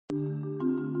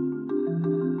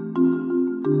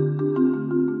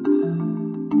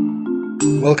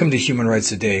Welcome to Human Rights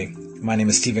Today. My name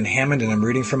is Stephen Hammond, and I'm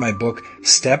reading from my book,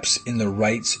 Steps in the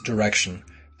Rights Direction,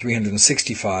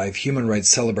 365 Human Rights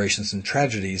Celebrations and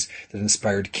Tragedies that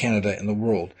Inspired Canada and the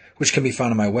World, which can be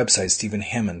found on my website,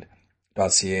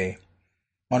 stephenhammond.ca.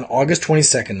 On August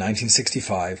 22,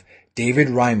 1965, David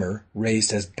Reimer,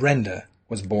 raised as Brenda,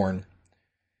 was born.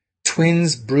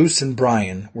 Twins Bruce and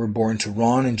Brian were born to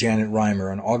Ron and Janet Reimer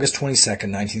on August 22,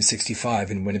 1965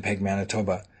 in Winnipeg,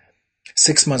 Manitoba.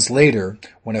 6 months later,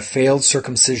 when a failed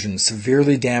circumcision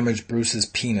severely damaged Bruce's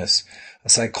penis, a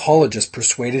psychologist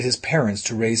persuaded his parents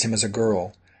to raise him as a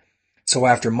girl. So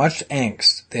after much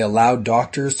angst, they allowed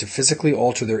doctors to physically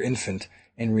alter their infant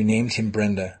and renamed him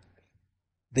Brenda.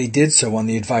 They did so on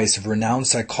the advice of renowned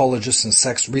psychologist and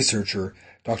sex researcher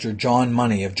Dr. John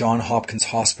Money of Johns Hopkins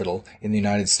Hospital in the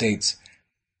United States.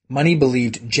 Money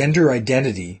believed gender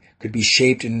identity could be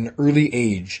shaped in an early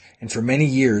age, and for many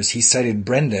years he cited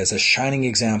Brenda as a shining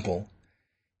example.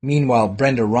 Meanwhile,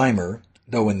 Brenda Reimer,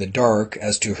 though in the dark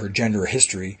as to her gender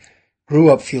history, grew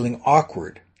up feeling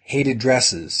awkward, hated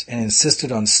dresses, and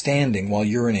insisted on standing while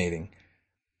urinating.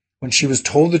 When she was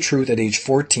told the truth at age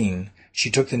 14, she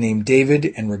took the name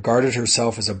David and regarded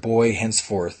herself as a boy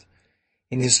henceforth.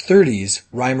 In his 30s,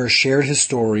 Reimer shared his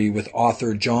story with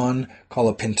author John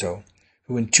Colapinto,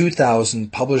 who in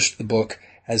 2000 published the book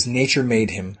As Nature Made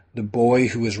Him, The Boy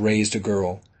Who Was Raised a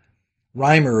Girl.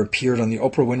 Reimer appeared on the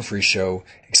Oprah Winfrey Show,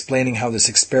 explaining how this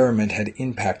experiment had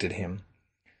impacted him.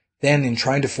 Then, in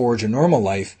trying to forge a normal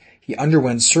life, he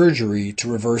underwent surgery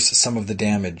to reverse some of the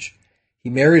damage. He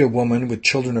married a woman with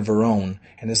children of her own,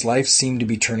 and his life seemed to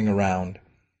be turning around.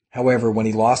 However, when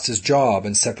he lost his job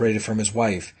and separated from his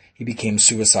wife, he became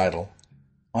suicidal.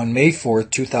 On May 4,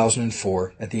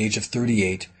 2004, at the age of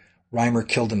 38, Reimer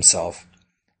killed himself,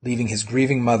 leaving his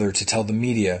grieving mother to tell the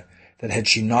media that had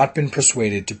she not been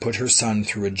persuaded to put her son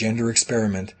through a gender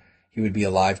experiment, he would be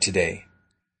alive today.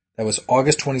 That was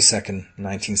August 22,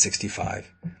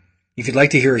 1965. If you'd like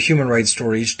to hear a human rights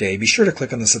story each day, be sure to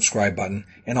click on the subscribe button,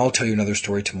 and I'll tell you another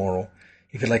story tomorrow.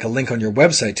 If you'd like a link on your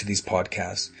website to these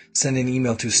podcasts, send an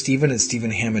email to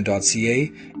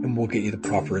stephen@stephenhammond.ca, and we'll get you the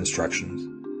proper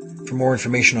instructions. For more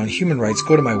information on human rights,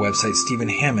 go to my website,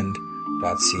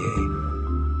 stephenhammond.ca.